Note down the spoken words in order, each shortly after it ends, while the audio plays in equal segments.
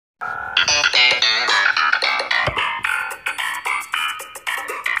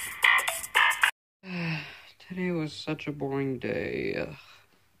was such a boring day.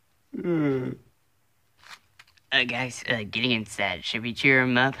 Guys, Gideon said, should we cheer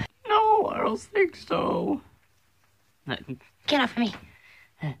him up? No, I don't think so. Get off of me.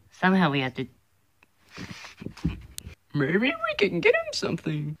 Somehow we have to... Maybe we can get him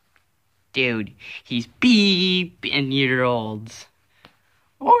something. Dude, he's beep-year-olds.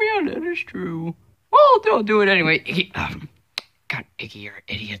 Oh yeah, that is true. Well, don't do it anyway. God, Iggy, you're an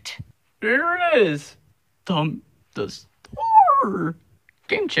idiot. There it is. The store.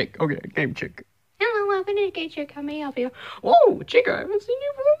 Game Chick. Okay, Game Chick. Hello, welcome to Game Chick. How may I help you? Whoa, Chick, I haven't seen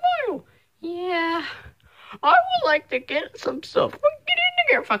you for a while. Yeah. I would like to get some stuff. Get in the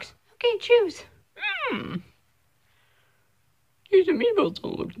gear, Fox. Okay, choose. These amiibos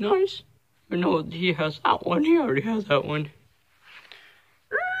don't look nice. I know he has that one. He already has that one.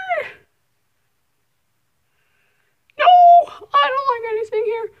 No, I don't like anything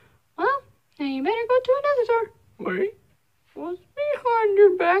here. Well, now you better go to another store. Wait, what's behind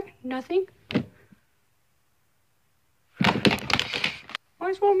your back? Nothing. Might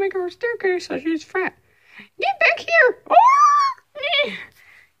as well make her a staircase so she's fat. Get back here! Oh!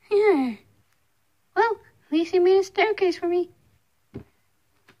 Yeah. Well, at least you made a staircase for me.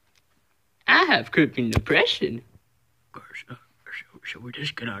 I have crippling depression. Gosh, shall we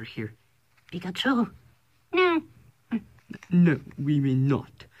just get out of here? Pikachu. No. No, we may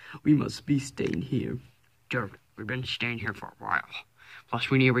not. We must be staying here. Dude, we've been staying here for a while. Plus,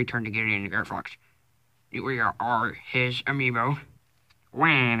 we need to return to Gideon and Airfox. We are his amiibo.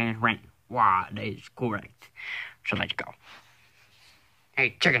 When is when? What is correct? So let's go.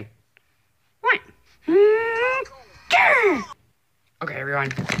 Hey, chicken. What? Okay, everyone.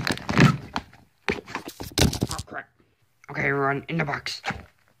 Oh, crap. Okay, everyone, in the box.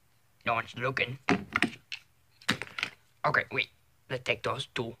 No one's looking. Okay, wait. Let's take those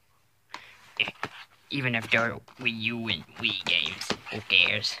two. Even if they're Wii U and Wii games, who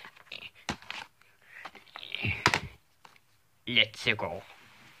cares? Let's go.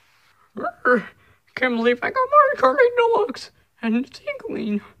 Can't believe I got Mario Kart 8 Deluxe and it's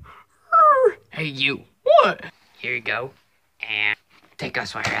Inkling. Hey, you. What? Here you go. And take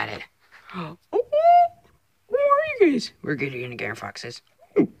us while you're at it. Oh, who are you guys? We're Gideon and Garen Foxes.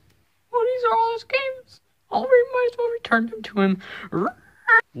 Well, these are all his games. We might as well return them to him.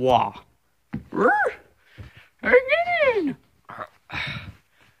 Wow. Hey, Gideon!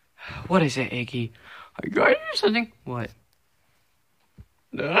 What is it, Iggy? I got you something. What?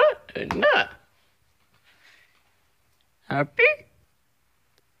 Nah. Happy?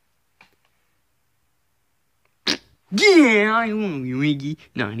 Yeah, I love you, Iggy.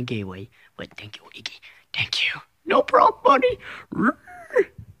 Not in a gay way, but thank you, Iggy. Thank you. No problem, buddy.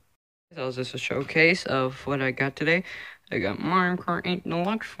 That was just a showcase of what I got today. I got Mario Kart 8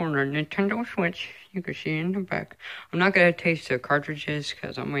 Deluxe for the Nintendo Switch. You can see in the back. I'm not going to taste the cartridges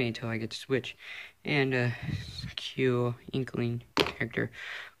because I'm waiting until I get the Switch. And a cute Inkling character.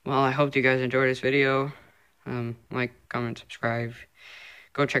 Well, I hope you guys enjoyed this video. Like, comment, subscribe.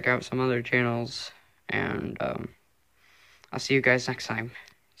 Go check out some other channels. And I'll see you guys next time.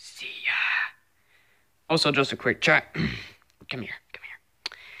 See ya. Also, just a quick chat. Come here.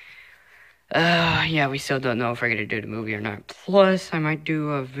 Yeah, we still don't know if we're gonna do the movie or not. Plus, I might do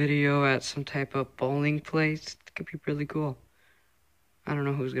a video at some type of bowling place. It could be really cool. I don't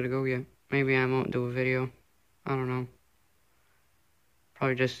know who's gonna go yet. Maybe I won't do a video. I don't know.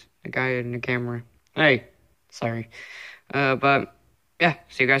 Probably just a guy in the camera. Hey, sorry. But, yeah,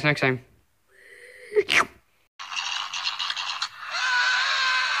 see you guys next time.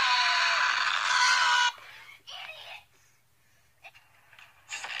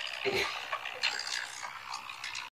 Idiots.